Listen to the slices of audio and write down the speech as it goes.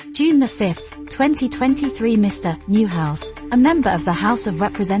June 5, 2023, Mr. Newhouse, a member of the House of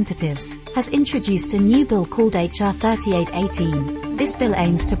Representatives, has introduced a new bill called H.R. 3818. This bill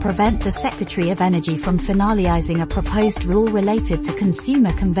aims to prevent the Secretary of Energy from finalizing a proposed rule related to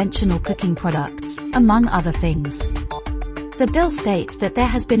consumer conventional cooking products, among other things. The bill states that there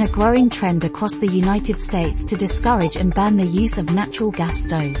has been a growing trend across the United States to discourage and ban the use of natural gas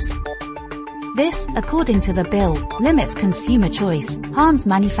stoves. This, according to the bill, limits consumer choice, harms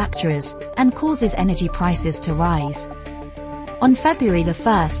manufacturers, and causes energy prices to rise. On February 1,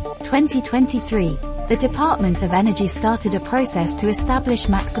 2023, the Department of Energy started a process to establish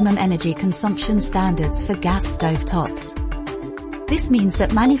maximum energy consumption standards for gas stove tops. This means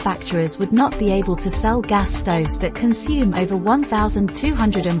that manufacturers would not be able to sell gas stoves that consume over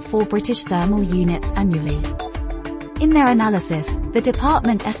 1,204 British thermal units annually. In their analysis, the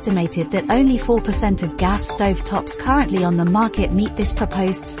department estimated that only 4% of gas stove tops currently on the market meet this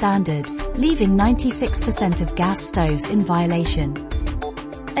proposed standard, leaving 96% of gas stoves in violation.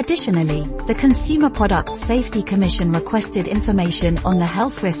 Additionally, the Consumer Product Safety Commission requested information on the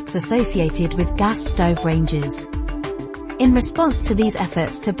health risks associated with gas stove ranges. In response to these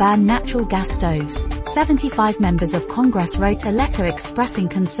efforts to ban natural gas stoves, 75 members of Congress wrote a letter expressing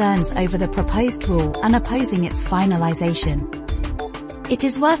concerns over the proposed rule and opposing its finalization. It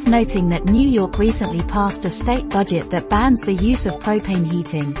is worth noting that New York recently passed a state budget that bans the use of propane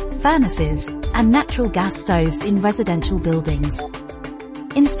heating, furnaces, and natural gas stoves in residential buildings.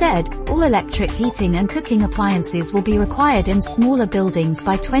 Instead, all-electric heating and cooking appliances will be required in smaller buildings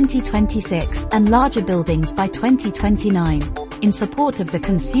by 2026 and larger buildings by 2029. In support of the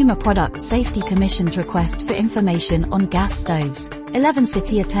Consumer Product Safety Commission's request for information on gas stoves, 11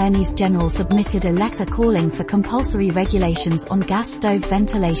 city attorneys general submitted a letter calling for compulsory regulations on gas stove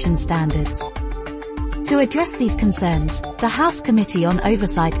ventilation standards. To address these concerns, the House Committee on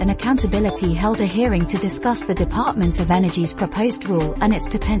Oversight and Accountability held a hearing to discuss the Department of Energy's proposed rule and its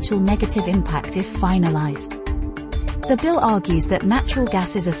potential negative impact if finalized. The bill argues that natural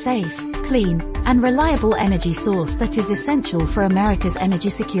gas is a safe, clean, and reliable energy source that is essential for America's energy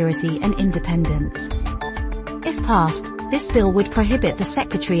security and independence. If passed, this bill would prohibit the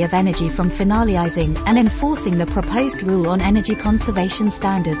Secretary of Energy from finalizing and enforcing the proposed rule on energy conservation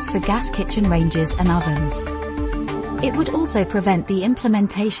standards for gas kitchen ranges and ovens. It would also prevent the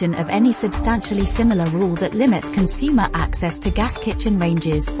implementation of any substantially similar rule that limits consumer access to gas kitchen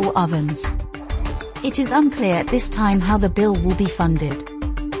ranges or ovens. It is unclear at this time how the bill will be funded.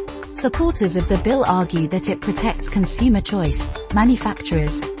 Supporters of the bill argue that it protects consumer choice,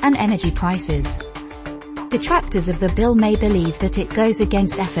 manufacturers, and energy prices. Detractors of the bill may believe that it goes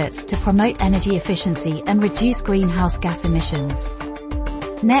against efforts to promote energy efficiency and reduce greenhouse gas emissions.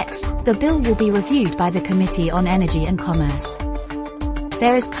 Next, the bill will be reviewed by the Committee on Energy and Commerce.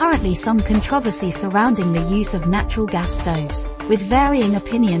 There is currently some controversy surrounding the use of natural gas stoves, with varying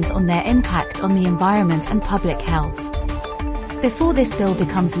opinions on their impact on the environment and public health. Before this bill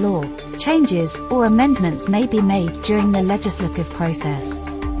becomes law, changes or amendments may be made during the legislative process.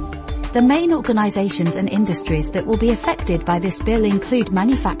 The main organizations and industries that will be affected by this bill include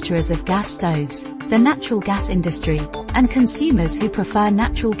manufacturers of gas stoves, the natural gas industry, and consumers who prefer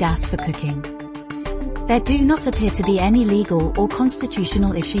natural gas for cooking. There do not appear to be any legal or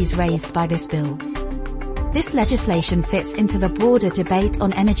constitutional issues raised by this bill. This legislation fits into the broader debate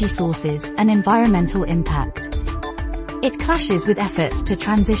on energy sources and environmental impact. It clashes with efforts to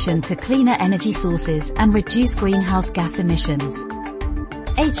transition to cleaner energy sources and reduce greenhouse gas emissions.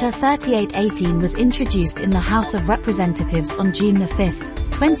 H.R. 3818 was introduced in the House of Representatives on June 5,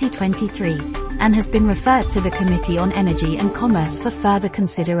 2023, and has been referred to the Committee on Energy and Commerce for further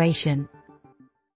consideration.